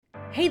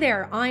Hey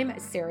there, I'm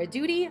Sarah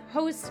Duty,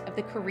 host of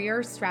the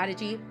Career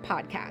Strategy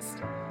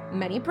Podcast.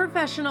 Many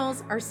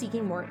professionals are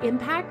seeking more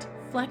impact,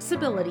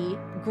 flexibility,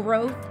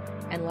 growth,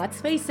 and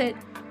let's face it,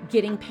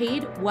 getting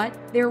paid what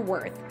they're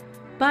worth.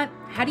 But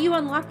how do you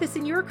unlock this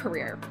in your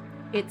career?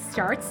 It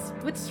starts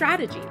with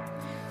strategy.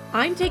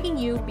 I'm taking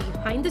you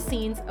behind the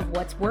scenes of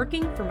what's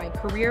working for my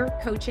career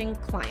coaching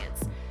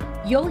clients.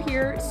 You'll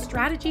hear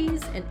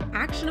strategies and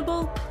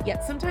actionable,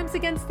 yet sometimes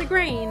against the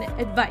grain,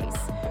 advice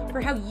for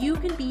how you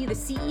can be the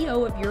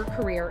CEO of your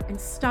career and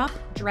stop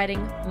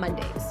dreading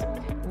Mondays.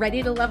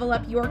 Ready to level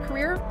up your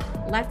career?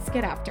 Let's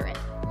get after it.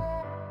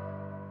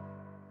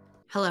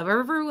 Hello,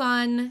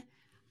 everyone.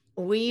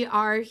 We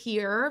are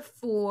here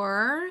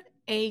for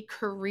a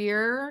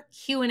career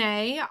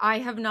Q&A. I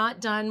have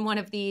not done one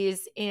of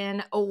these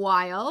in a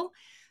while,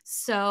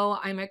 so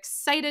I'm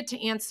excited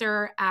to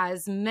answer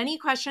as many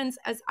questions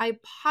as I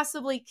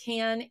possibly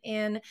can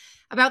in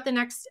about the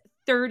next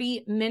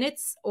 30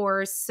 minutes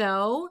or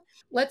so.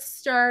 Let's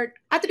start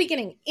at the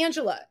beginning.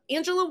 Angela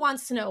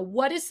wants to know,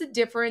 what is the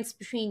difference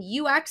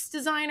between UX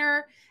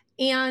designer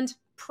and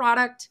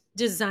product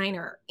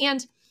designer?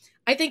 And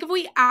I think if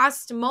we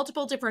asked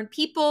multiple different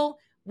people,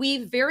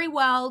 we very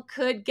well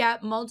could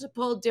get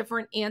multiple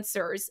different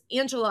answers.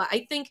 Angela,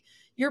 I think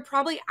you're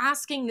probably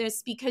asking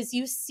this because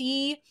you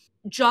see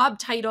job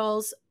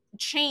titles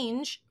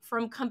change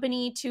from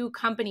company to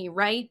company,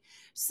 right?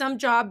 Some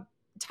job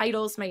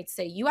titles might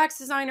say UX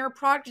designer,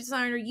 product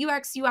designer,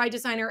 UX, UI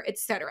designer,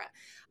 etc.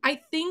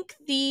 I think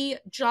the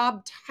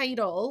job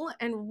title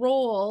and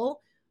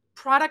role,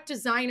 product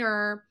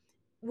designer,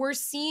 we're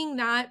seeing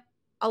that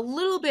a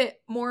little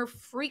bit more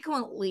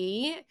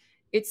frequently,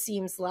 it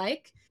seems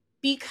like,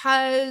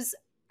 because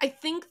I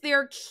think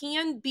there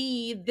can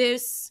be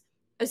this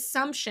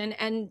assumption,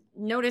 and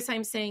notice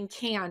I'm saying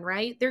can,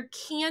 right? There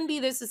can be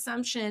this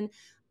assumption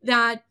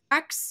that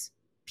X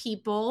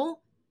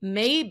people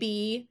may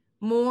be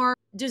more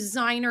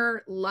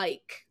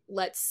designer-like,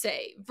 let's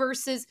say,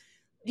 versus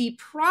the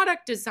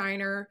product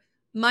designer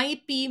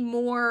might be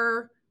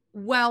more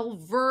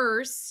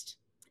well-versed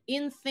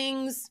in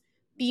things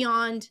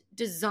beyond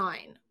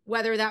design,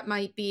 whether that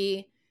might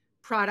be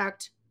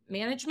product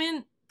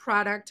management,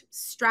 product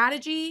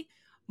strategy,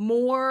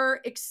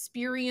 more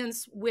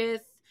experience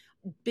with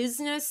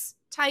business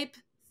type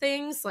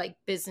things like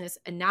business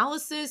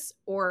analysis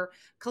or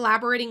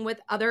collaborating with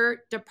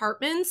other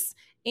departments.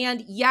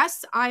 And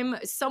yes, I'm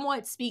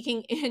somewhat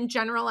speaking in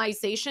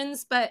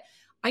generalizations, but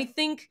I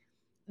think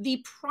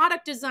the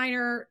product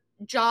designer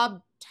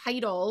job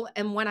title,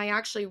 and when I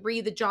actually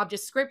read the job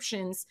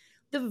descriptions,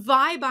 the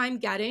vibe I'm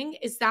getting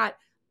is that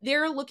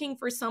they're looking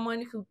for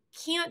someone who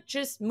can't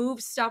just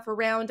move stuff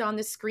around on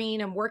the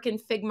screen and work in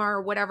Figma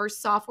or whatever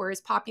software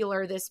is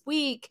popular this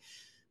week,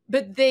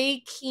 but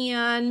they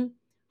can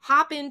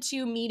hop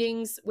into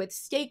meetings with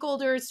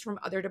stakeholders from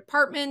other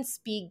departments,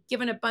 be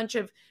given a bunch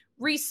of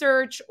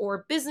research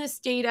or business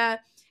data,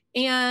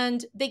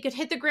 and they could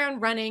hit the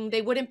ground running.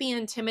 They wouldn't be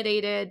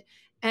intimidated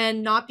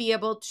and not be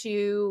able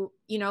to,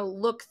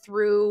 look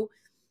through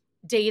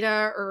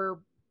data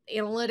or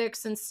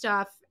analytics and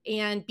stuff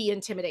and be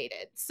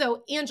intimidated.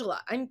 So,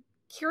 Angela, I'm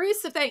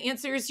curious if that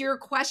answers your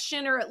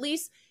question or at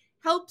least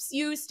helps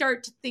you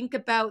start to think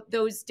about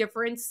those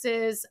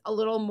differences a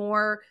little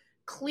more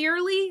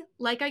clearly.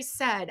 Like I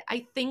said,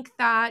 I think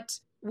that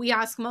we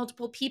ask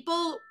multiple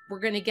people, we're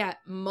going to get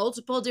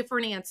multiple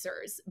different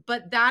answers.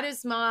 But that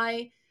is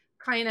my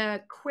kind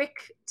of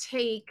quick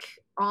take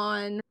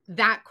on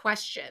that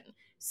question.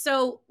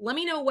 So let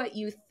me know what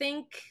you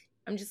think.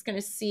 I'm just going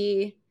to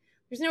see.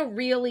 There's no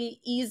really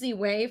easy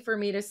way for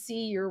me to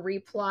see your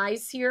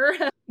replies here.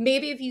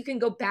 Maybe if you can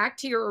go back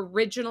to your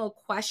original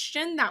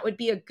question, that would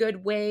be a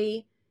good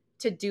way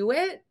to do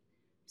it.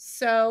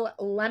 So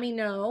let me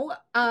know.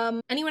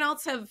 Anyone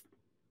else have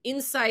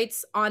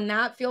insights on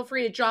that? Feel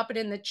free to drop it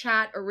in the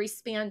chat or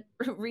respond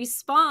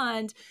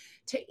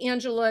to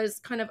Angela's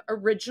kind of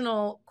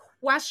original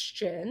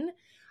question.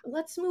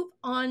 Let's move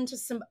on to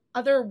some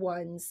other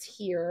ones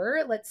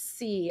here. Let's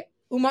see.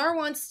 Umar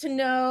wants to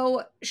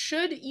know,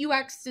 should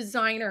UX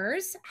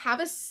designers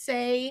have a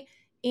say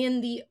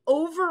in the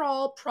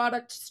overall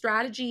product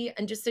strategy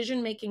and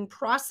decision-making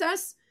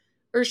process,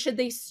 or should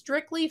they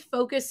strictly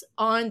focus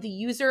on the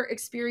user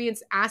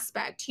experience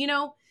aspect?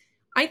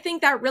 I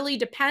think that really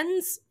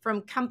depends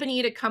from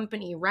company to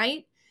company,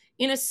 right?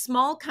 In a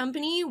small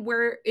company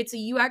where it's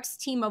a UX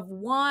team of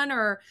one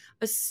or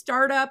a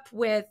startup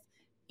with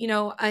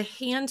a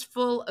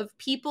handful of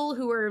people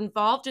who are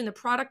involved in the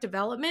product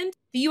development,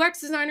 the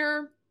UX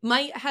designer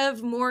might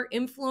have more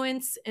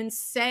influence and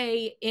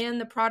say in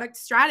the product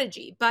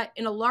strategy. But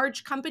in a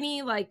large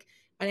company like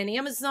an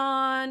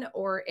Amazon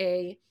or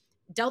a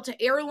Delta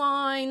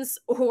Airlines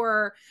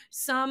or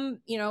some,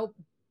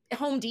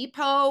 Home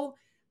Depot,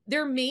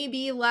 there may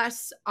be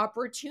less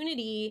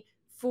opportunity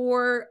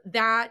for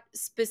that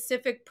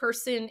specific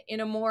person in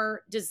a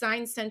more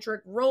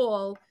design-centric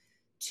role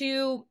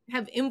to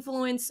have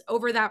influence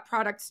over that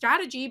product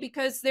strategy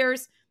because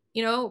there's,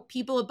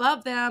 people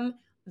above them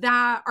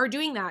that are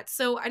doing that.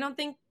 So I don't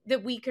think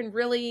that we can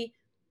really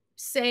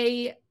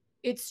say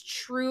it's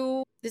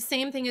true. The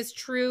same thing is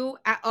true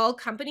at all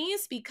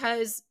companies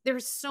because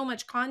there's so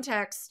much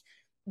context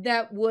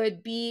that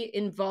would be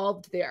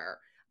involved there.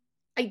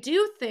 I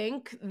do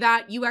think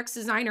that UX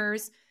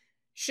designers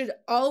should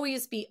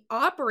always be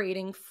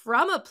operating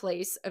from a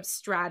place of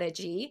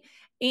strategy.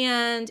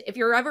 And if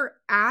you're ever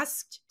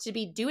asked to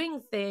be doing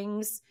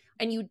things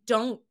and you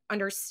don't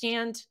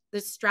understand the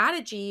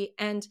strategy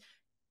and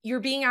you're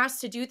being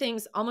asked to do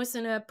things almost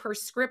in a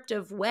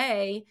prescriptive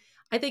way,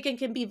 I think it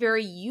can be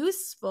very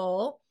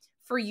useful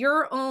for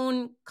your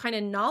own kind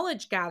of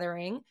knowledge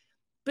gathering,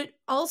 but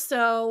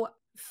also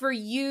for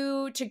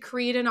you to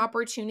create an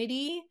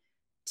opportunity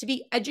to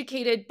be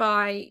educated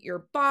by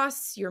your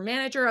boss, your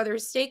manager, other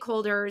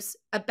stakeholders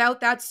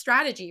about that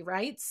strategy,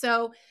 right?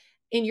 So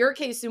in your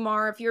case,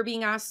 Umar, if you're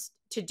being asked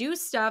to do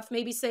stuff,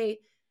 maybe say,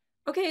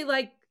 okay,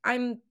 like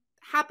I'm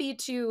happy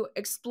to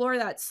explore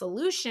that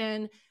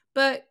solution,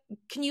 but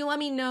can you let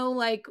me know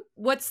like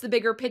what's the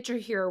bigger picture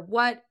here?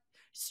 What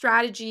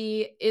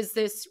strategy is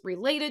this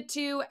related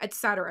to,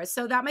 etc.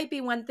 So that might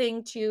be one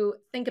thing to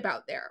think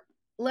about there.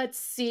 Let's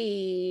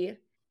see.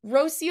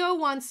 Rocio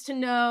wants to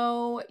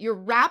know, you're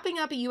wrapping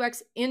up a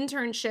UX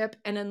internship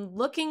and then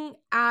looking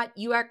at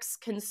UX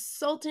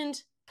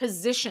consultant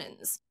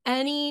positions.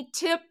 Any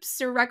tips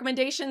or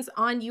recommendations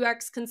on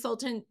UX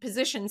consultant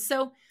positions?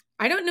 So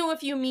I don't know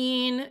if you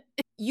mean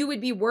you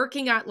would be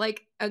working at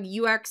like a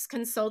UX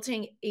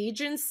consulting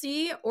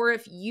agency or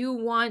if you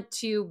want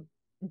to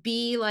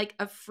be like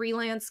a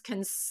freelance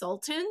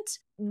consultant.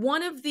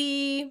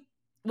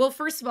 Well,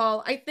 first of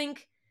all, I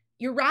think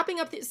you're wrapping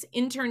up this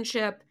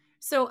internship.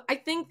 So I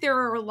think there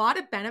are a lot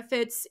of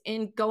benefits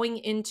in going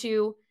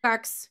into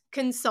UX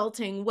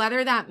consulting,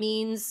 whether that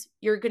means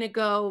you're going to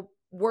go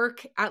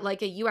work at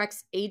like a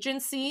UX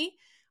agency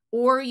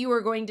or you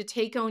are going to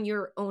take on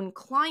your own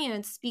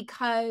clients,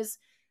 because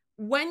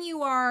when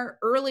you are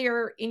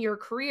earlier in your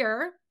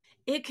career,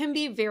 it can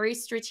be very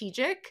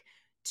strategic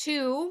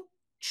to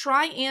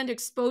try and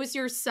expose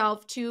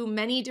yourself to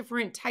many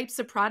different types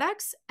of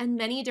products and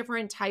many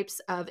different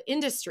types of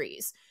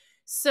industries.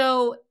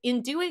 So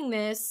in doing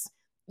this,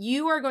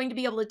 you are going to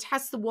be able to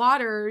test the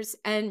waters,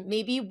 and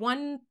maybe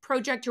one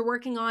project you're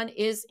working on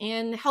is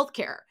in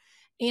healthcare,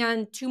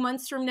 and 2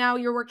 months from now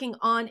you're working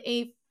on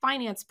a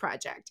finance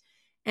project,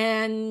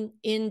 and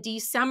in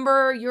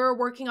December you're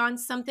working on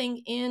something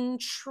in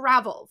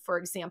travel, for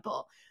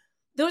example.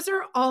 Those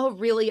are all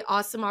really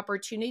awesome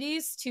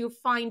opportunities to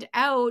find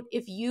out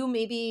if you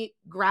maybe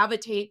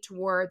gravitate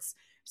towards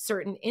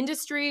certain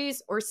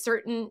industries or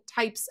certain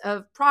types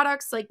of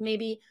products. Like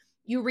maybe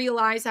you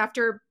realize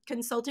after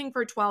consulting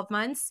for 12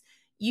 months,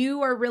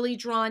 you are really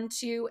drawn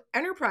to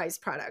enterprise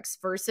products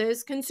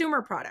versus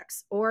consumer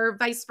products or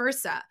vice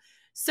versa.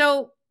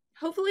 So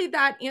hopefully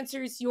that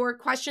answers your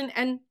question.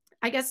 And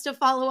I guess to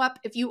follow up,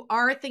 if you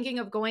are thinking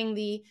of going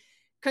the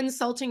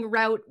consulting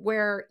route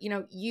where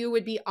you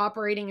would be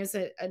operating as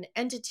an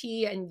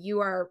entity and you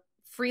are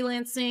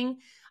freelancing,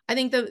 I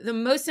think the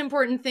most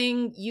important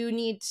thing you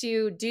need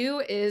to do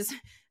is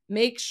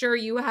make sure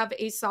you have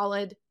a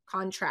solid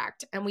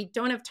contract. And we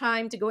don't have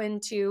time to go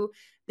into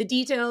the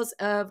details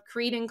of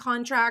creating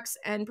contracts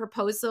and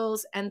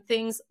proposals and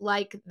things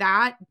like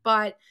that,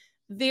 but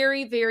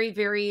very, very,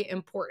 very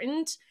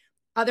important.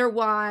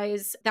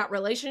 Otherwise, that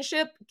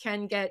relationship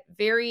can get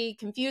very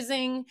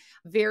confusing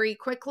very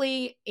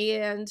quickly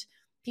and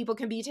people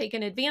can be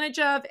taken advantage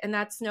of, and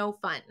that's no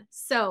fun.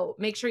 So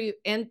make sure you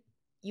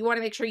want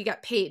to make sure you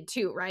get paid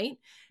too, right?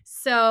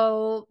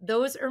 So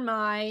those are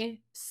my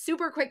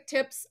super quick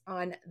tips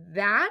on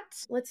that.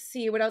 Let's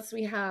see what else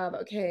we have.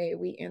 Okay,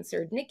 we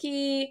answered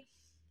Nikki.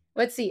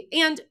 Let's see.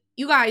 And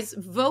you guys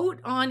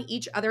vote on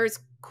each other's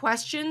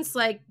questions,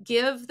 like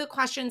give the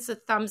questions a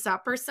thumbs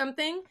up or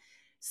something,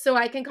 so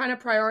I can kind of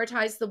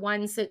prioritize the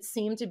ones that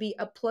seem to be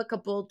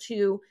applicable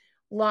to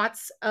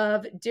lots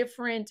of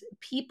different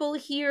people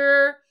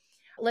here.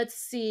 Let's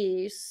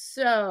see.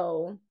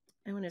 So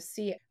I want to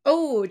see.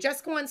 Oh,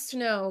 Jessica wants to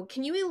know,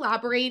 can you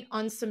elaborate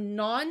on some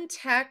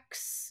non-tech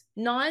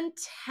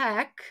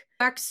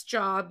UX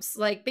jobs,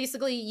 like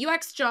basically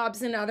UX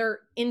jobs in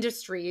other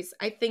industries,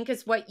 I think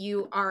is what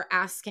you are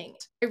asking.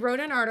 I wrote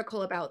an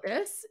article about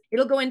this.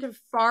 It'll go into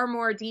far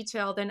more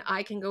detail than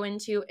I can go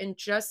into in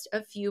just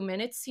a few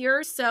minutes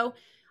here. So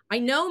I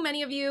know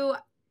many of you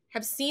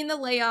have seen the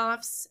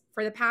layoffs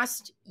for the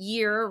past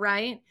year,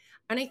 right?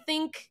 And I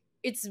think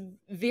it's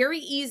very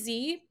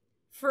easy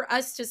for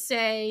us to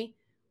say,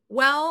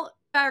 well,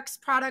 UX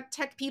product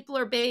tech people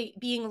are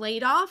being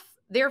laid off,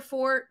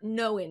 therefore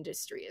no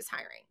industry is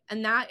hiring.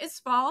 And that is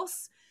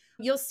false.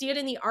 You'll see it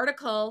in the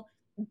article,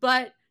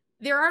 but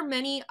there are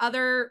many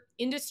other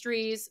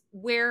industries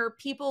where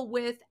people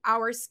with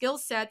our skill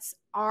sets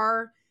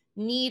are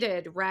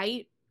needed,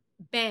 right?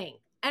 Bank,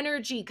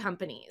 energy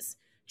companies,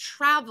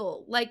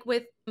 travel, like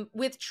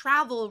with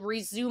travel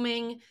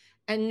resuming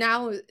and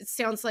now it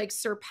sounds like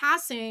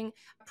surpassing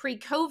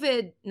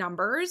pre-COVID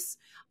numbers,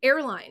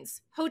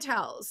 airlines,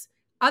 hotels,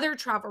 other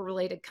travel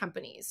related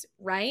companies,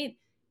 right?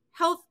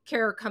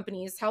 healthcare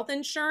companies, health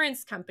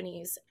insurance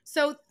companies.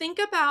 So think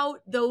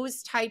about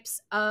those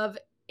types of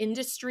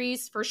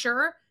industries for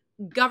sure.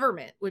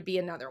 Government would be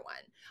another one.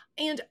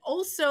 And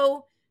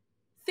also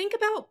think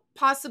about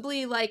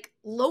possibly like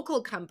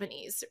local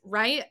companies,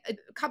 right? A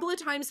couple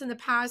of times in the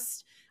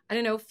past, I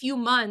don't know, few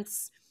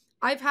months,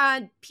 I've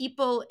had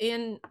people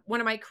in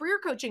one of my career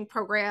coaching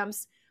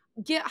programs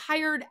get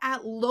hired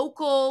at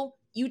local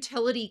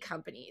utility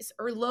companies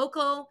or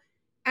local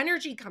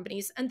energy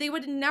companies, and they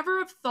would never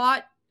have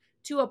thought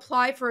to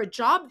apply for a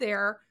job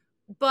there.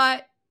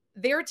 But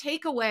their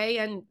takeaway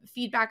and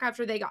feedback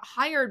after they got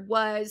hired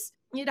was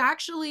it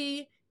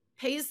actually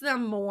pays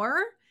them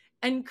more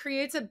and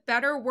creates a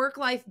better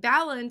work-life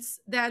balance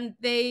than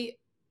they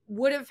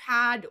would have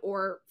had,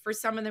 or for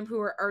some of them who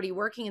are already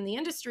working in the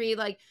industry,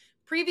 like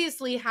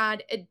previously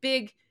had at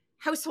big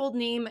household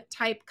name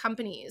type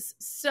companies.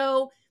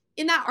 So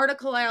in that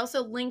article, I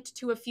also linked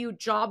to a few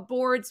job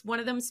boards. One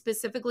of them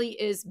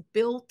specifically is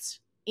Built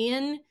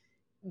In,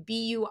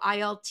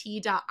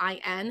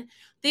 BUILT.in.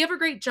 They have a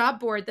great job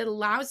board that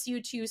allows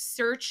you to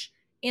search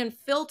and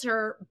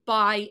filter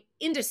by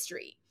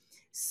industry.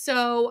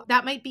 So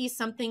that might be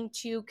something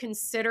to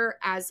consider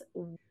as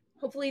well.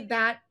 Hopefully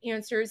that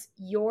answers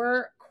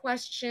your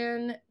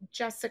question,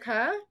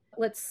 Jessica.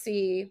 Let's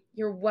see.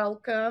 You're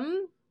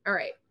welcome. All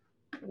right.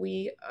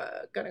 We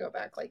gonna go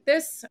back like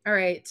this. All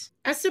right.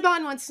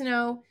 Esteban wants to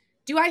know,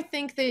 do I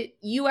think that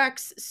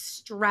UX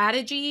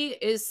strategy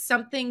is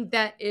something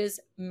that is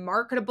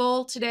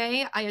marketable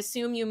today? I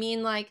assume you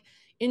mean like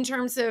in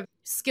terms of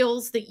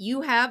skills that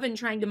you have and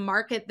trying to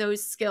market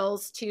those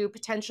skills to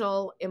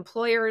potential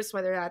employers,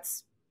 whether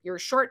that's your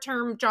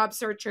short-term job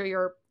search or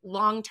your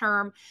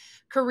long-term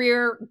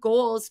career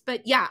goals.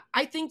 But yeah,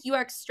 I think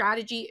UX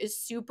strategy is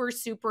super,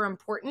 super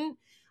important.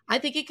 I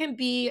think it can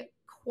be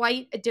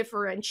quite a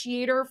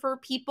differentiator for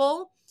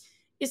people,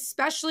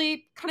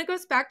 especially kind of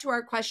goes back to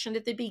our question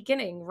at the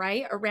beginning,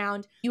 right?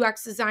 Around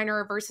UX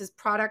designer versus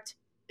product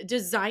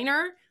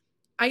designer.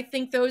 I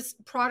think those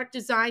product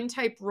design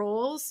type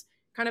roles,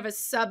 kind of a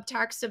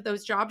subtext of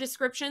those job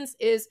descriptions,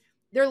 is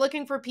they're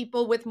looking for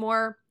people with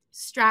more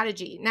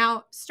strategy.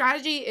 Now,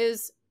 strategy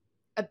is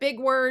a big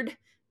word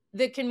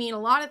that can mean a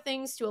lot of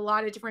things to a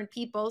lot of different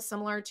people,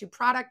 similar to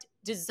product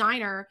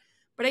designer.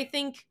 But I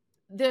think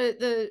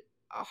the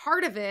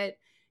heart of it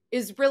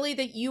is really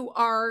that you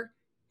are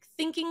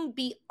thinking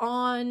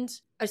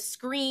beyond a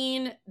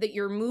screen, that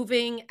you're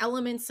moving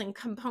elements and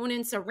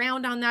components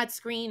around on that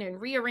screen and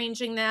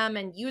rearranging them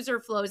and user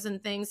flows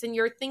and things. And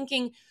you're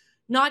thinking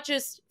not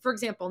just, for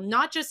example,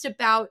 not just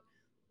about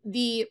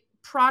the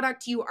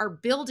product you are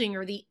building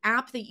or the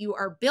app that you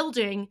are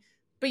building,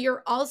 but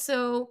you're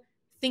also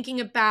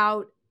thinking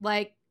about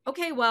like,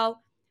 okay,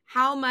 well,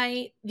 how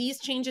might these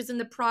changes in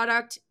the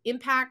product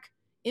impact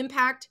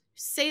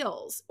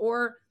sales?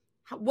 Or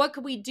what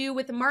could we do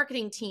with the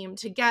marketing team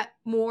to get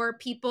more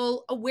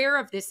people aware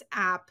of this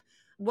app?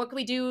 What could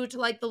we do to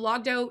like the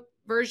logged out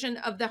version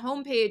of the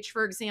homepage,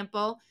 for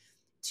example,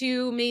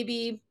 to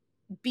maybe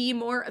be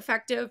more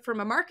effective from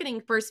a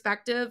marketing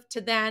perspective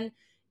to then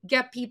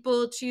get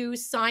people to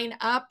sign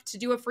up to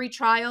do a free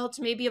trial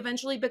to maybe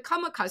eventually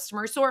become a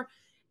customer. So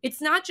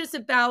it's not just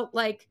about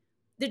like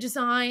the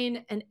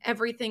design and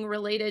everything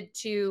related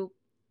to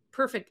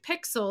perfect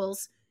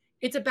pixels.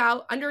 It's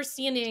about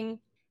understanding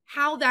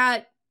how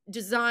that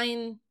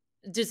designed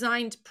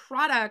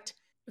product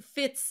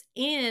fits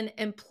in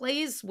and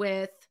plays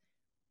with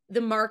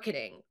the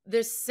marketing,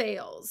 the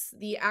sales,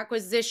 the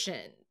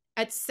acquisition,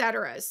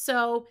 etc.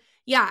 So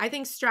yeah, I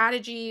think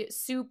strategy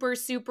super,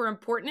 super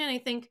important. And I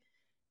think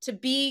to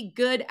be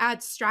good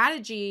at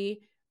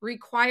strategy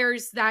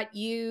requires that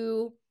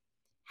you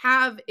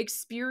have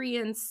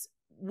experience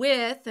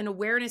with and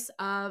awareness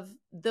of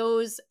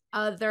those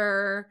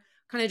other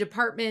kind of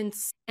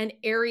departments and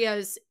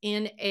areas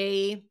in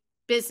a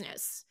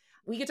business.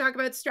 We could talk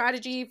about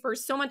strategy for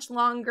so much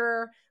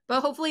longer,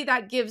 but hopefully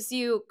that gives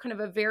you kind of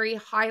a very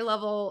high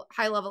level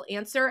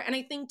answer. And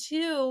I think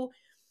too,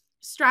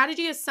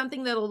 strategy is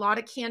something that a lot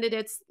of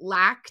candidates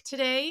lack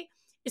today,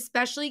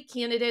 especially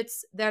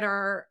candidates that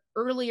are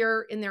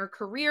earlier in their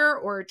career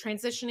or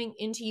transitioning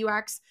into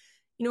UX,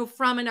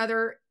 from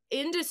another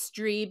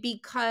industry,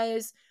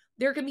 because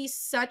there can be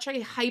such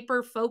a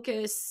hyper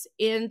focus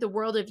in the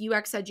world of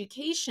UX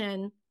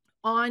education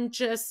on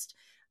just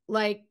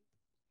like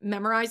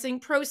memorizing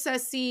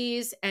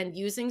processes and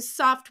using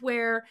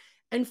software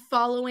and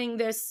following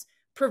this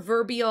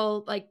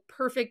proverbial like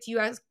perfect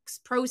UX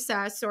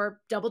process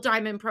or double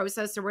diamond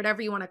process or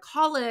whatever you want to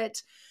call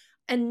it.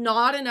 And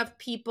not enough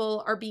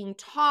people are being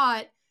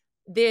taught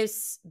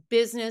this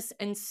business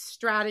and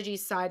strategy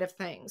side of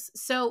things.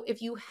 So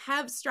if you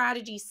have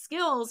strategy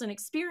skills and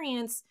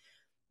experience,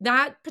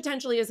 that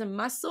potentially is a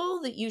muscle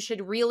that you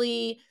should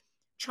really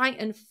try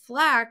and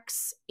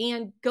flex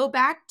and go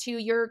back to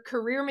your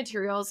career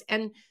materials.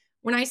 And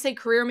when I say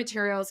career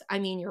materials, I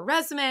mean your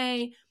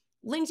resume,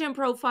 LinkedIn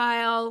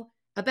profile,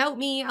 about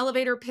me,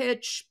 elevator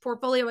pitch,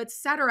 portfolio,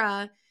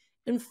 etc.,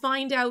 and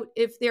find out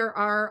if there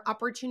are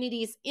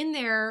opportunities in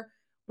there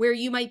where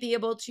you might be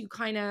able to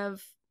kind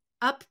of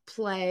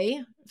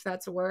upplay, if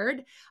that's a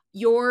word,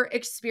 your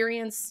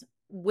experience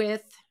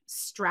with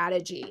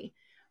strategy.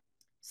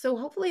 So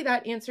hopefully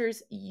that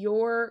answers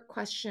your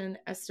question,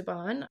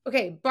 Esteban.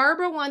 Okay,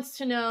 Barbara wants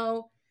to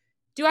know,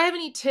 do I have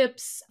any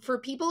tips for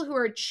people who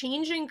are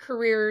changing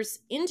careers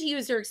into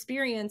user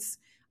experience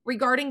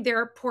regarding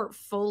their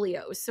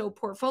portfolio? So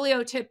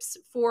portfolio tips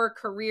for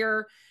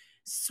career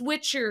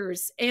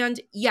switchers. And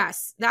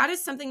yes, that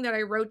is something that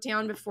I wrote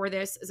down before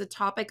this as a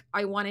topic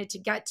I wanted to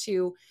get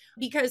to,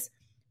 because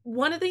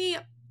one of the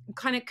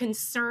kind of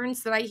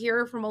concerns that I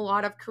hear from a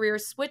lot of career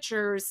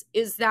switchers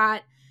is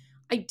that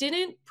I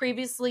didn't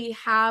previously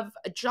have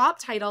a job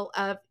title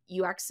of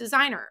UX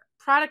designer,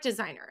 product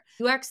designer,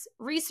 UX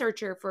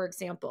researcher, for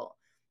example.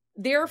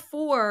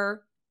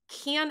 Therefore,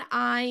 can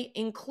I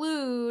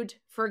include,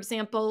 for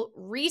example,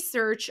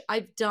 research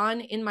I've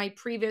done in my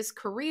previous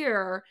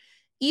career,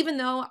 even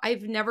though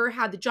I've never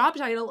had the job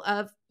title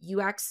of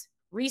UX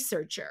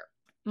researcher?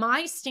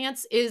 My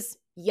stance is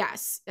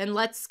yes. And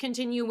let's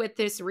continue with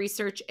this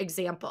research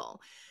example.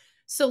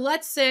 So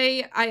let's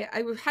say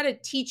I had a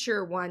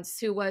teacher once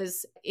who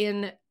was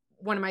in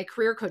one of my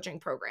career coaching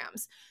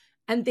programs,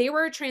 and they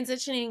were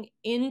transitioning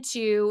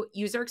into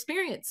user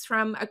experience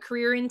from a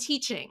career in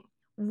teaching.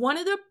 One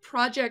of the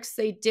projects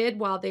they did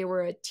while they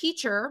were a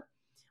teacher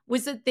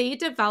was that they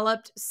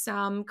developed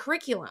some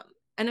curriculum.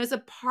 And as a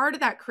part of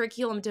that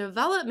curriculum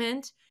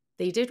development,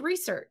 they did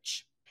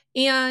research.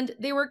 And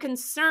they were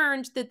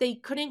concerned that they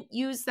couldn't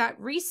use that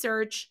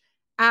research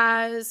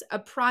as a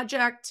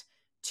project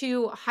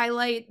to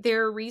highlight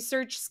their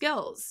research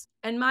skills.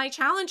 And my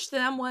challenge to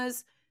them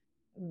was,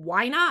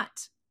 why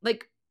not?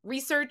 Like,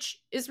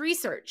 research is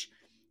research.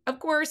 Of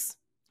course,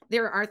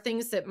 there are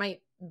things that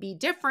might be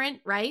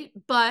different, right?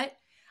 But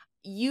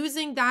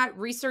using that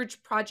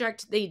research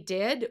project they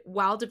did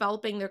while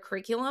developing their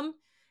curriculum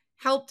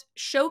helped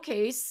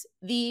showcase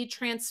the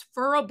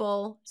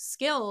transferable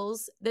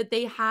skills that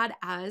they had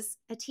as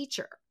a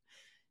teacher.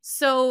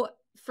 So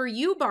for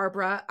you,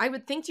 Barbara, I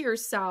would think to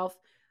yourself,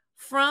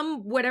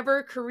 from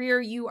whatever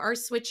career you are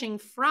switching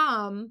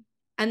from,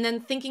 and then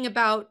thinking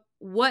about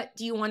what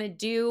do you want to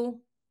do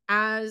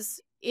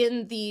as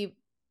in the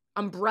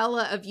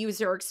umbrella of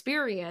user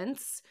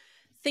experience,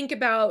 think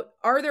about,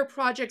 are there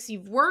projects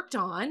you've worked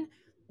on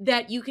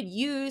that you could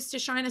use to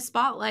shine a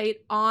spotlight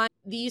on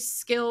these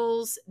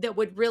skills that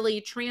would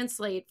really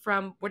translate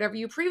from whatever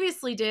you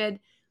previously did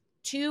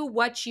to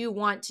what you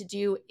want to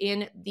do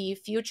in the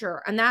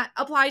future. And that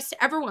applies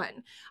to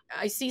everyone.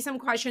 I see some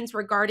questions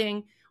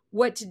regarding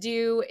what to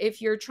do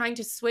if you're trying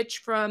to switch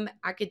from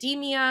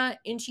academia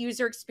into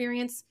user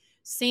experience.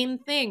 Same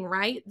thing,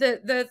 right?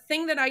 The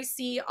thing that I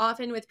see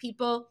often with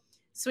people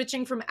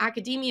switching from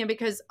academia,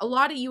 because a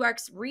lot of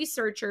UX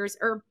researchers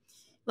or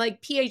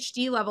like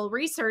PhD level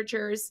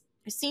researchers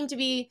seem to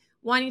be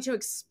wanting to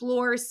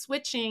explore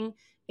switching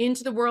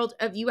into the world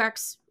of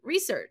UX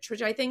research,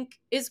 which I think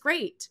is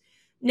great.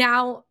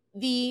 Now,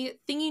 the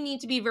thing you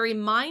need to be very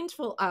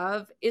mindful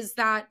of is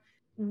that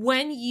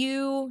when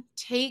you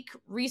take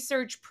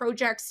research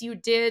projects you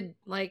did,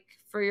 like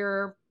for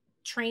your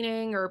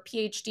training or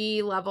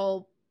PhD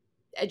level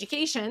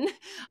education,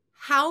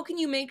 how can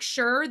you make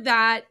sure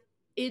that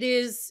it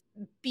is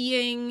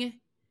being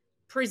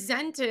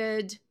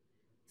presented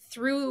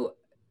through,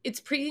 it's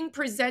being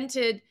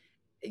presented,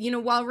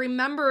 while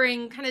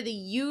remembering kind of the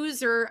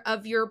user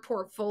of your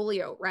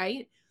portfolio,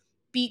 right?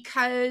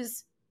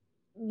 Because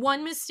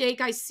one mistake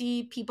I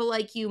see people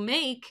like you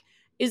make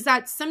is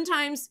that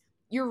sometimes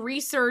your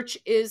research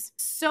is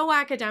so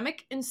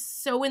academic and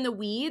so in the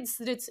weeds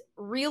that it's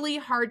really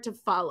hard to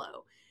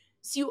follow.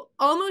 So you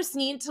almost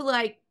need to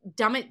like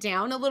dumb it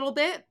down a little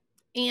bit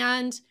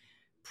and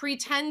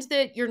pretend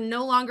that you're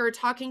no longer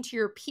talking to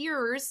your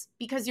peers,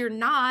 because you're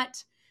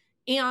not,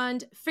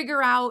 and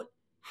figure out,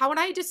 how would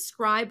I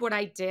describe what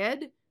I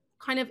did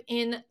kind of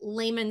in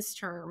layman's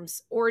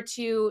terms, or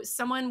to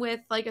someone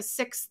with like a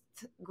 6th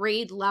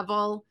grade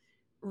level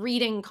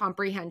reading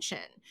comprehension?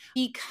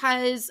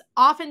 Because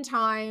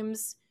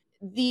oftentimes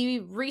the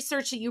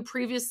research that you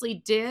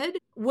previously did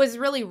was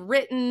really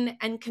written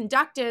and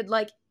conducted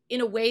like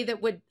in a way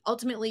that would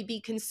ultimately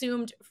be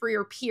consumed for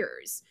your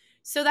peers.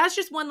 So that's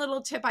just one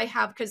little tip I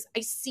have, because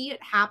I see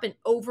it happen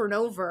over and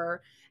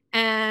over.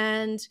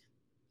 And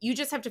you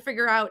just have to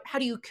figure out, how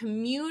do you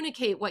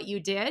communicate what you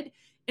did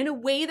in a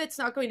way that's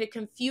not going to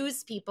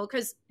confuse people?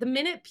 Because the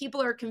minute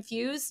people are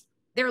confused,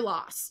 they're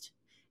lost.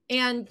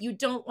 And you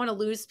don't want to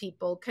lose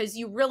people, because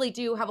you really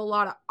do have a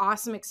lot of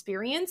awesome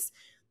experience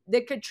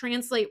that could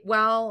translate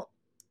well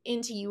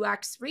into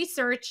UX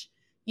research.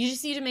 You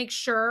just need to make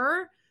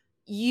sure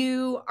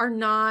you are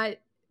not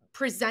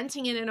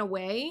presenting it in a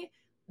way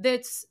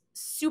that's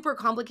super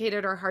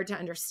complicated or hard to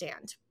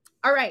understand.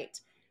 All right,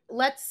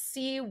 let's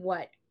see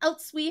what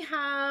else we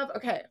have.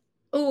 Okay.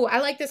 Oh, I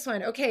like this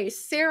one. Okay.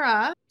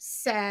 Sarah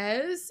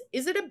says,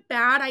 is it a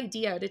bad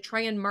idea to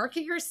try and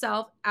market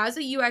yourself as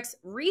a UX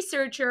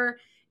researcher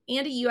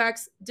and a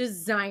UX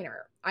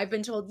designer? I've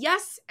been told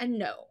yes and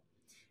no.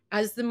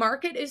 As the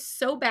market is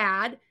so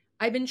bad,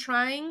 I've been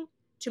trying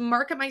to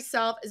market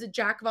myself as a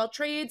jack of all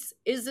trades.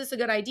 Is this a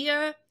good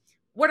idea?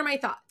 What are my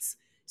thoughts?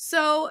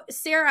 So,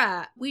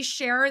 Sarah, we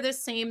share the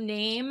same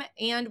name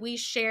and we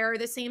share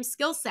the same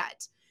skill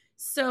set.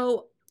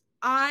 So,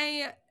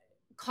 I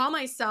call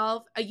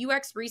myself a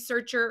UX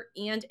researcher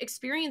and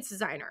experience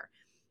designer.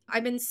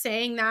 I've been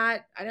saying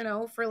that, I don't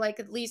know, for like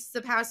at least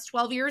the past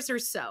 12 years or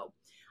so,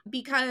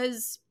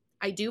 because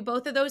I do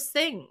both of those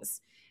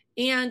things.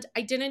 And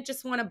I didn't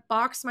just want to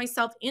box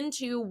myself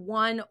into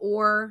one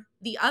or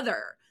the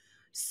other.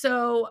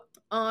 So,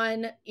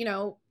 on,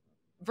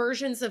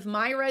 versions of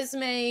my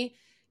resume,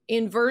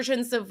 in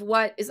versions of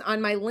what is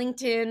on my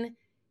LinkedIn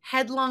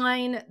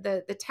headline,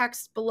 the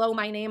text below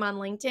my name on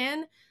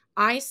LinkedIn,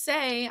 I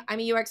say I'm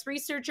a UX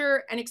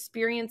researcher and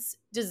experience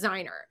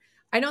designer.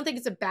 I don't think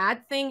it's a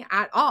bad thing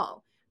at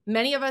all.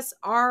 Many of us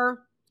are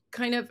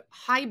kind of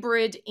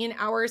hybrid in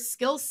our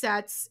skill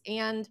sets,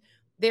 and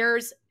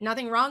there's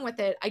nothing wrong with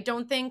it. I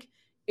don't think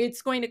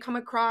it's going to come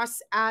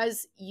across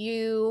as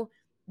you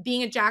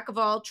being a jack of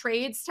all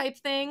trades type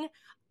thing.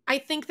 I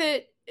think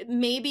that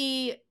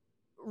maybe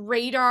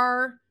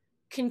radar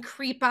can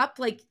creep up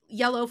like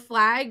yellow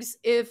flags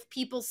if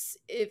people's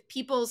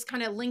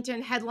kind of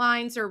LinkedIn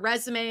headlines or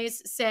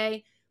resumes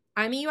say,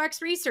 I'm a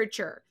UX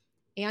researcher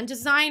and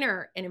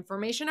designer and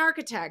information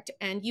architect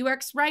and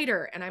UX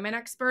writer, and I'm an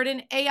expert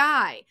in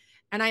AI,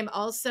 and I'm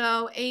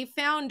also a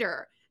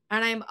founder,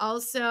 and I'm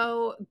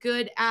also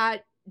good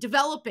at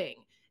developing,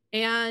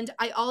 and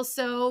I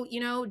also,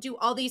 do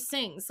all these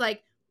things.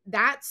 Like,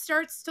 that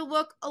starts to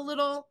look a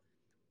little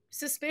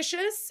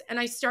suspicious, and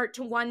I start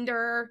to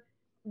wonder,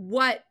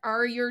 what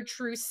are your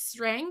true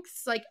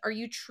strengths? Like, are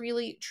you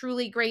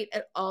truly great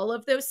at all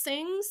of those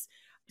things?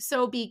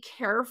 So be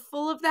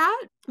careful of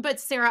that. But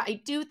Sarah,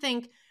 I do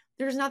think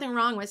there's nothing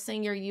wrong with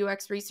saying you're a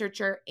UX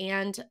researcher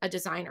and a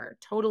designer.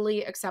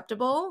 Totally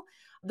acceptable.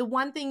 The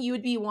one thing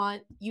you'd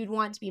want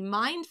to be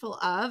mindful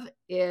of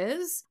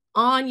is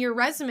on your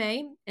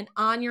resume and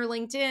on your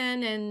LinkedIn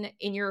and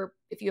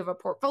if you have a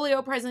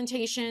portfolio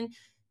presentation,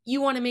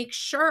 you want to make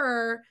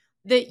sure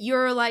that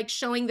you're like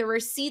showing the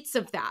receipts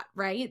of that,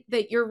 right?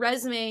 That your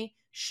resume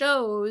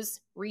shows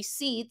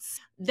receipts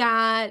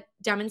that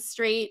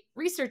demonstrate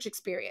research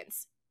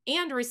experience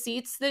and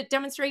receipts that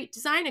demonstrate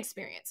design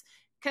experience.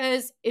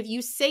 Because if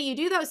you say you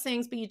do those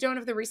things, but you don't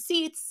have the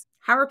receipts,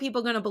 how are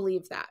people going to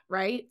believe that,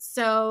 right?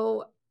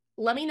 So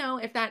let me know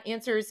if that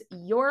answers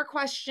your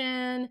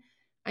question.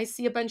 I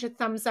see a bunch of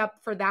thumbs up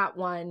for that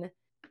one.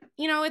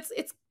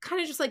 It's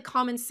kind of just like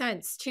common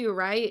sense too,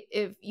 right?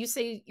 If you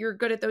say you're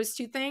good at those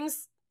two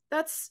things,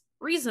 that's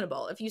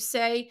reasonable. If you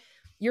say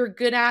you're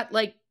good at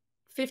like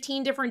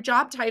 15 different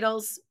job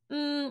titles,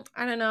 I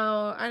don't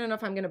know. I don't know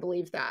if I'm going to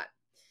believe that.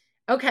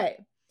 Okay.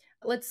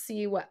 Let's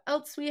see what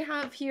else we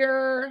have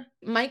here.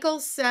 Michael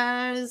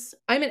says,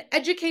 I'm an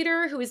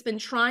educator who has been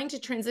trying to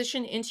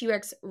transition into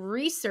UX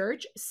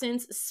research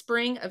since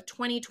spring of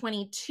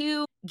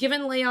 2022.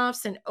 Given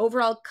layoffs and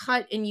overall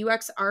cut in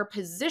UXR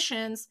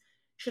positions,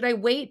 should I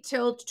wait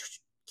till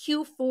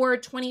Q4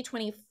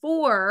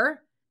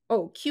 2024?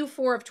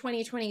 Q4 of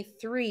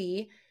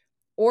 2023,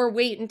 or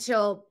wait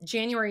until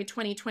January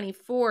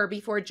 2024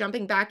 before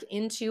jumping back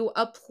into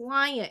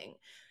applying?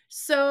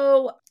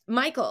 So,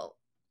 Michael,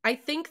 I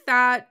think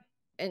that,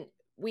 and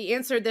we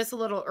answered this a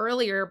little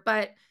earlier,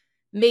 but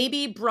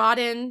maybe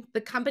broaden the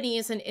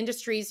companies and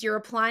industries you're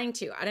applying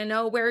to. I don't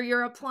know where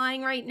you're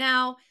applying right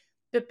now,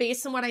 but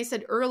based on what I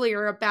said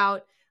earlier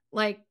about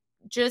like,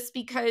 just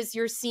because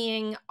you're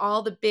seeing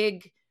all the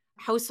big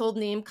household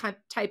name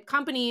type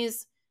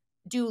companies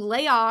do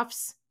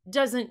layoffs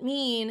doesn't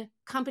mean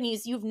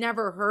companies you've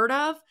never heard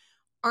of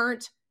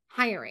aren't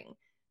hiring.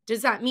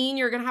 Does that mean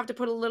you're going to have to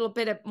put a little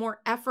bit of more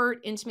effort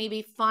into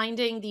maybe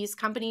finding these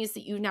companies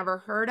that you've never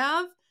heard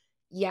of?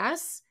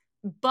 Yes,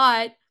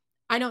 but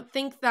I don't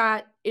think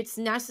that it's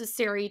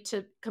necessary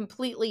to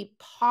completely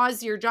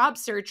pause your job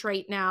search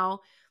right now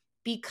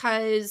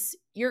because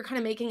you're kind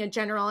of making a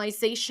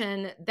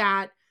generalization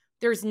that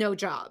there's no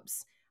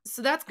jobs.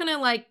 So that's going to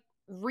like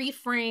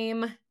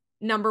reframe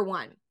number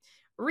one.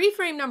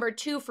 Reframe number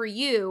two for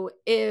you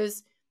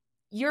is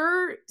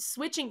you're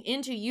switching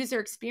into user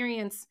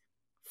experience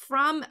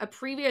from a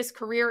previous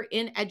career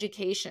in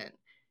education.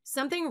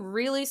 Something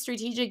really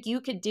strategic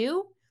you could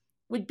do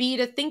would be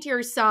to think to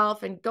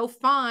yourself and go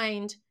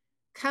find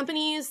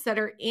companies that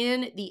are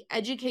in the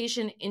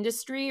education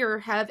industry or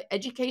have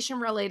education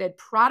related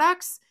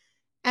products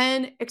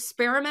and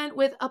experiment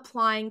with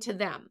applying to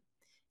them.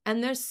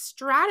 And the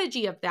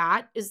strategy of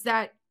that is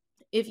that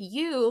if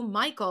you,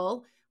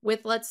 Michael,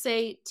 with let's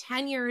say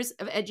 10 years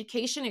of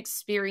education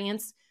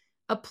experience,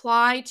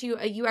 apply to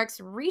a UX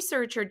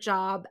researcher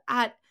job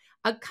at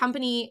a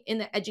company in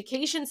the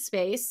education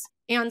space,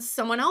 and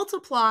someone else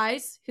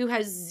applies who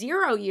has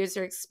 0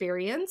 user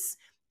experience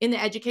in the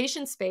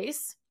education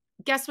space,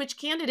 guess which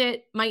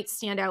candidate might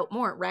stand out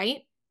more,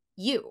 right?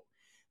 You.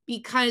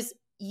 Because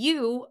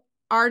you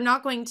are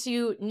not going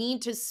to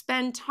need to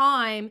spend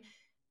time,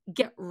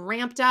 get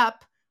ramped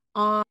up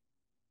on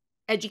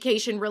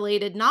education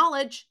related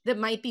knowledge that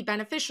might be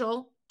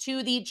beneficial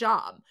to the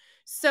job.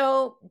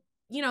 So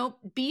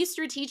be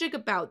strategic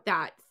about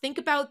that. Think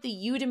about the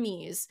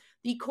Udemys,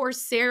 the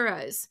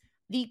Coursera's,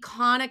 the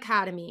Khan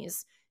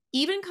Academies,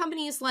 even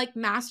companies like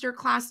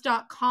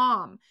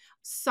masterclass.com,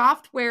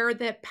 software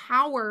that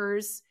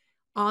powers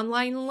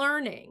online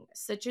learning,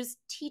 such as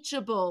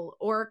Teachable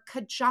or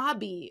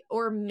Kajabi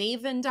or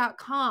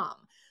Maven.com.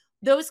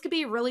 Those could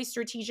be really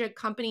strategic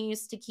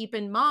companies to keep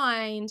in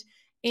mind.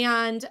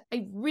 And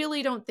I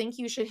really don't think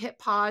you should hit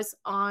pause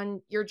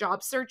on your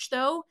job search,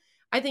 though.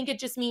 I think it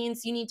just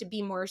means you need to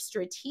be more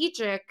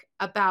strategic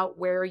about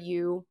where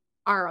you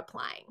are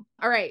applying.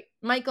 All right,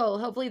 Michael,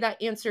 hopefully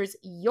that answers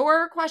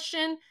your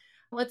question.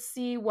 Let's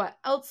see what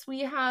else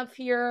we have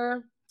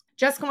here.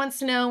 Jessica wants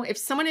to know if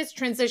someone is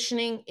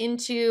transitioning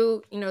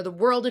into, the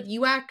world of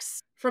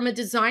UX from a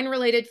design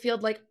related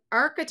field like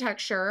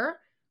architecture,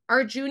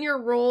 are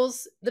junior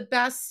roles the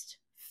best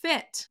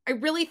fit? I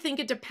really think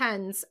it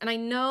depends. And I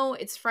know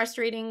it's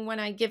frustrating when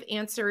I give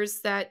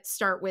answers that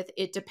start with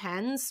it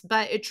depends,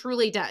 but it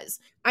truly does.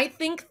 I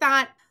think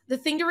that the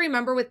thing to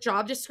remember with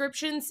job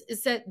descriptions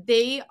is that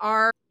they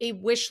are a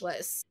wish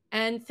list.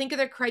 And think of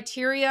the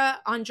criteria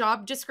on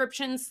job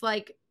descriptions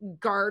like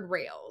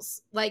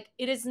guardrails. Like,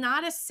 it is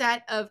not a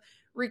set of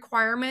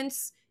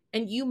requirements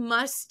and you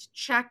must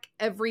check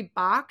every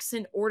box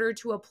in order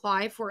to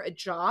apply for a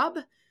job.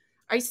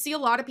 I see a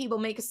lot of people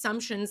make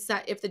assumptions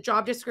that if the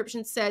job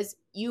description says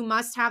you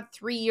must have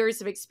 3 years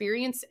of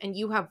experience and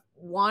you have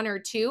 1 or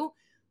 2,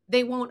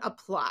 they won't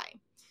apply.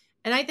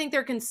 And I think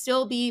there can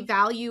still be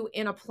value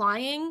in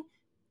applying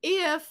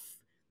if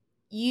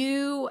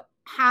you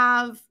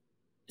have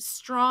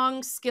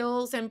strong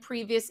skills and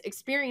previous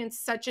experience,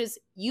 such as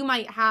you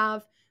might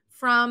have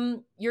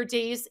from your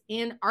days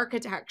in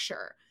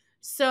architecture.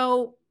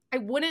 So I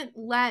wouldn't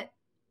let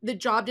the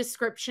job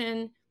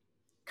description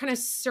kind of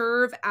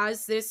serve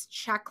as this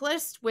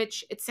checklist,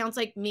 which it sounds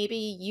like maybe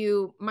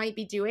you might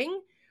be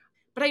doing.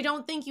 But I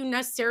don't think you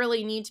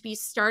necessarily need to be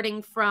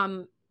starting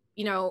from,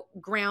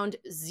 ground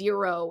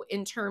zero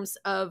in terms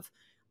of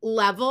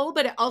level,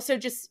 but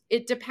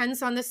it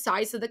depends on the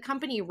size of the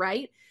company,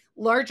 right?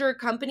 Larger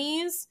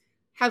companies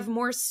have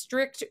more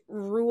strict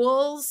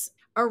rules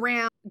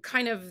around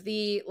kind of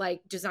the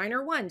like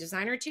designer 1,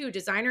 designer 2,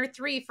 designer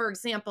 3, for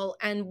example,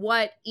 and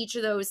what each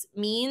of those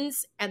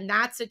means. And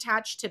that's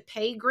attached to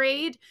pay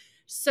grade.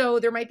 So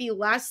there might be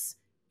less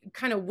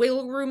kind of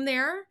wiggle room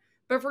there.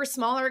 But for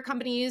smaller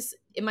companies,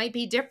 it might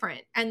be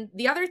different. And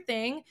the other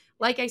thing,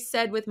 like I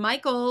said, with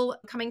Michael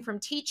coming from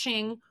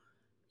teaching,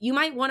 you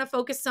might want to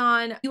focus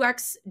on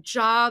UX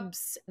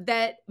jobs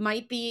that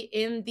might be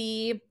in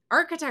the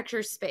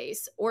architecture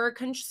space or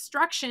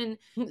construction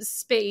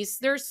space.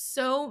 There's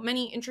so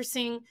many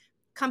interesting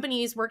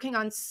companies working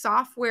on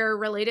software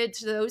related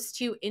to those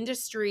two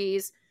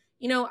industries.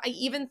 I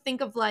even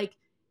think of like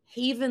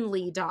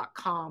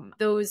Havenly.com,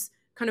 those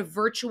kind of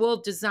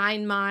virtual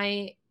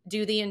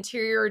do the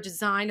interior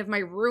design of my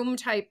room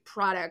type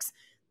products.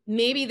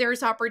 Maybe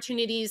there's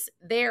opportunities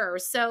there.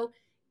 So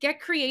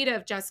get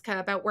creative, Jessica,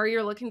 about where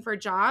you're looking for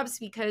jobs,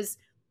 because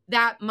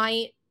that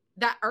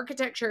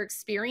architecture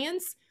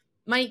experience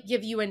might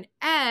give you an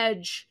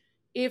edge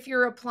if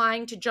you're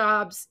applying to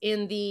jobs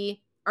in the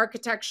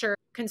architecture,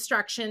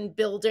 construction,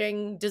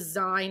 building,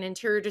 design,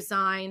 interior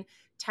design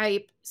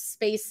type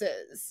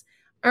spaces.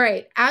 All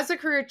right, as a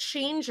career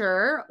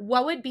changer,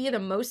 what would be the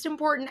most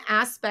important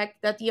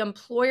aspect that the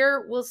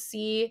employer will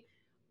see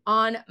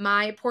on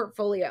my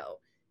portfolio?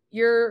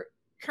 You're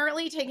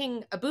currently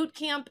taking a boot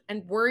camp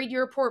and worried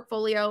your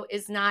portfolio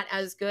is not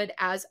as good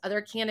as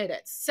other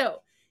candidates.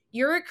 So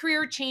you're a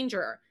career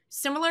changer,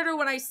 similar to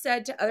what I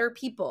said to other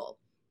people.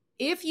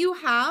 If you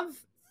have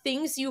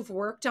things you've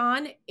worked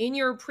on in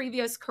your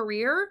previous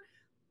career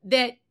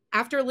that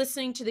after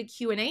listening to the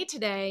Q&A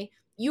today,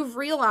 you've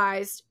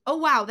realized, oh,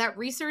 wow, that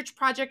research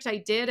project I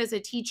did as a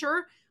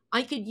teacher,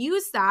 I could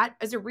use that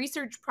as a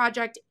research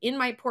project in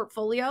my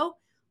portfolio.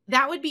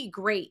 That would be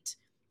great.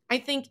 I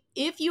think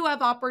if you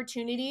have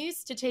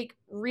opportunities to take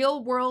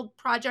real world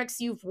projects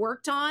you've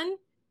worked on,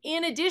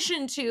 in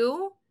addition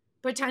to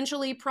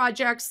potentially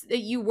projects that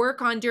you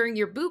work on during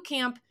your boot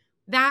camp,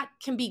 that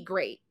can be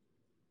great.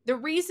 The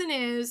reason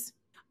is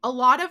a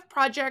lot of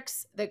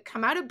projects that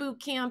come out of boot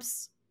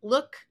camps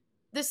look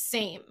the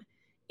same.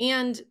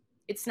 And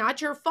it's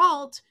not your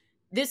fault.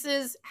 This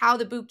is how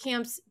the boot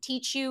camps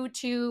teach you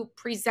to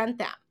present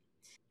them.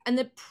 And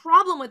the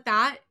problem with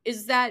that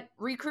is that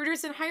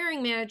recruiters and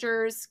hiring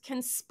managers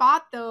can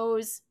spot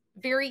those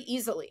very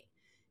easily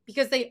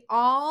because they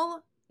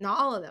all, not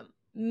all of them,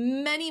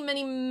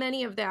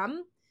 many of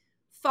them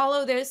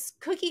follow this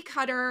cookie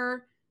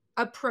cutter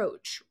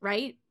approach,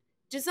 right?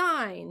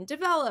 Design,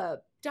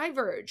 develop,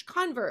 diverge,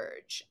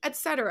 converge,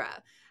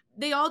 etc.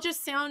 They all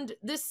just sound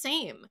the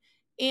same.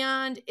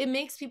 And it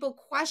makes people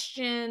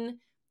question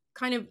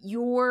kind of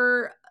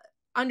your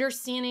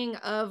understanding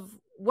of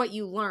what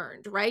you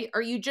learned, right?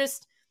 Are you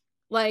just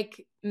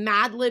like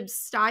Mad Lib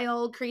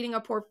style creating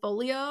a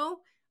portfolio,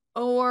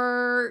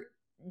 or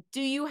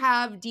do you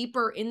have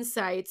deeper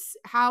insights?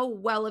 How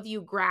well have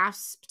you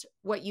grasped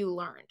what you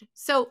learned?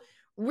 So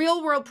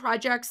real world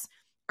projects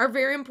are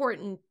very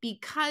important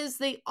because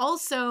they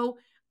also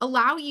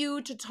allow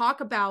you to talk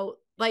about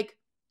like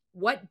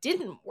what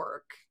didn't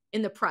work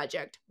in the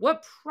project.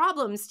 What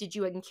problems did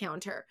you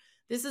encounter?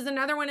 This is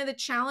another one of the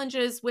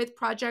challenges with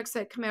projects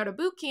that come out of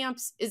boot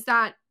camps is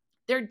that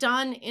they're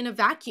done in a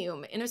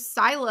vacuum, in a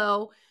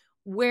silo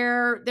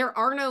where there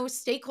are no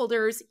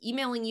stakeholders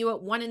emailing you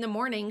at 1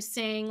 a.m.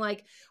 saying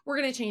like, we're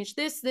going to change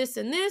this, this,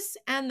 and this,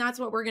 and that's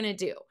what we're going to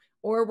do.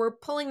 Or we're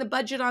pulling the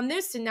budget on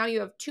this and now you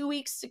have 2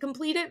 weeks to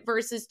complete it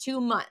versus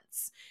 2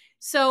 months.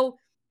 So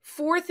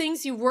for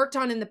things you've worked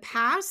on in the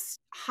past,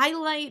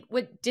 highlight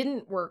what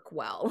didn't work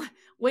well,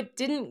 what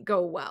didn't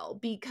go well,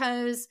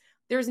 because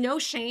there's no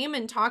shame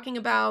in talking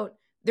about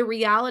the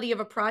reality of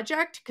a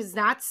project because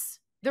that's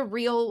the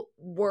real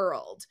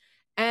world.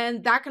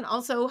 And that can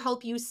also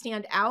help you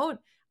stand out.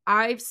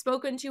 I've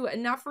spoken to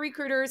enough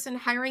recruiters and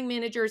hiring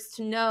managers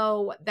to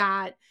know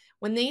that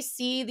when they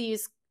see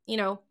these,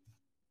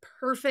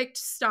 perfect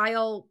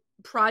style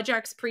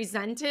projects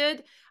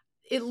presented,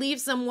 it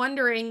leaves them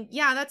wondering,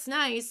 yeah, that's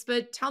nice,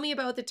 but tell me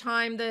about the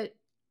time that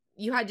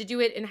you had to do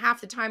it in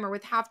half the time or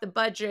with half the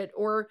budget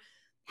or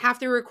half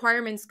the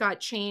requirements got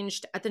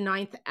changed at the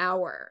 9th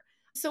hour.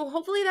 So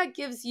hopefully that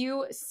gives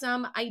you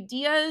some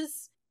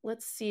ideas.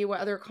 Let's see, what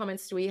other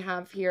comments do we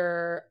have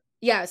here?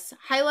 Yes,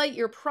 highlight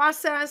your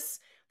process,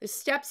 the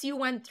steps you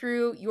went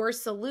through, your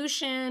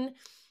solution.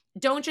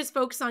 Don't just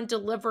focus on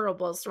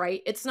deliverables,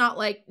 right? It's not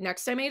like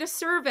next I made a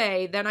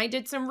survey, then I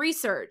did some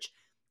research.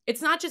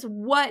 It's not just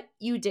what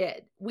you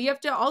did. We have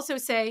to also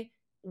say,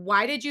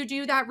 why did you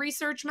do that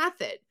research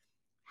method?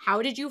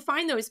 How did you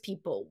find those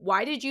people?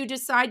 Why did you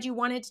decide you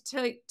wanted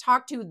to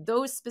talk to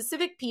those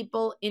specific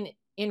people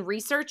in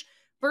research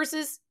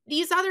versus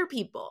these other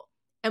people?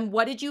 And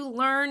what did you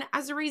learn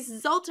as a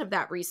result of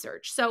that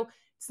research? So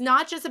it's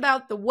not just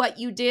about the what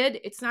you did.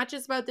 It's not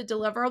just about the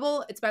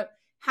deliverable. It's about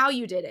how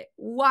you did it,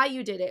 why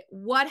you did it,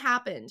 what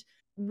happened,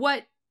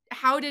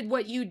 how did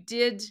what you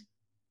did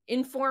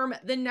inform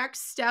the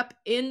next step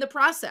in the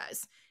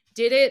process?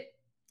 Did it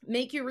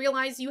make you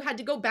realize you had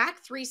to go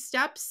back 3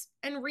 steps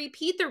and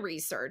repeat the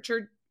research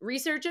or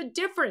research a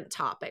different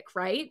topic,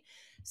 right?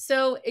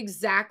 So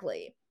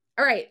exactly.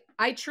 All right,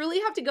 I truly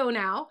have to go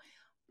now.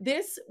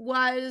 This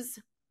was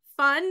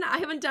fun. I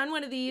haven't done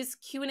one of these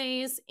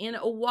Q&As in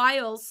a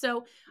while,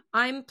 so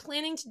I'm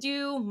planning to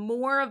do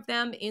more of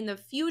them in the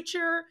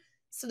future.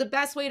 So the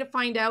best way to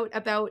find out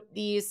about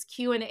these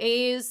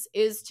Q&As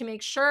is to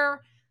make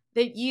sure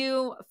that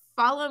you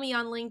follow me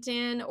on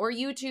LinkedIn or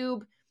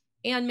YouTube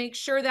and make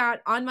sure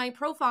that on my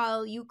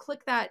profile, you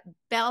click that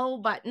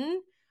bell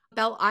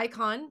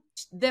icon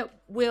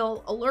that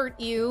will alert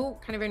you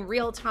kind of in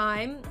real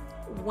time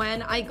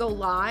when I go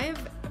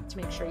live to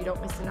make sure you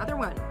don't miss another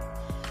one.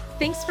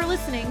 Thanks for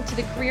listening to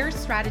the Career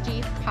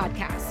Strategy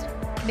Podcast.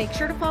 Make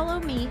sure to follow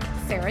me,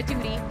 Sarah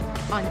Doody,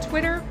 on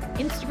Twitter,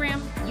 Instagram,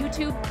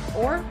 YouTube,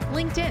 or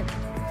LinkedIn.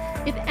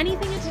 If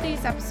anything in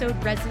today's episode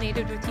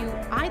resonated with you,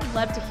 I'd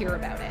love to hear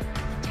about it.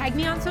 Tag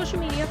me on social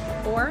media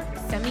or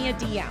send me a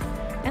DM.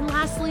 And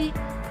lastly,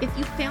 if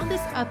you found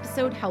this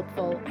episode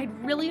helpful, I'd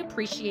really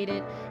appreciate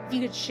it if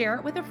you could share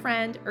it with a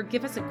friend or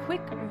give us a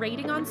quick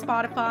rating on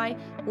Spotify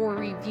or a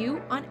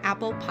review on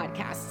Apple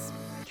Podcasts.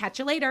 Catch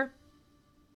you later.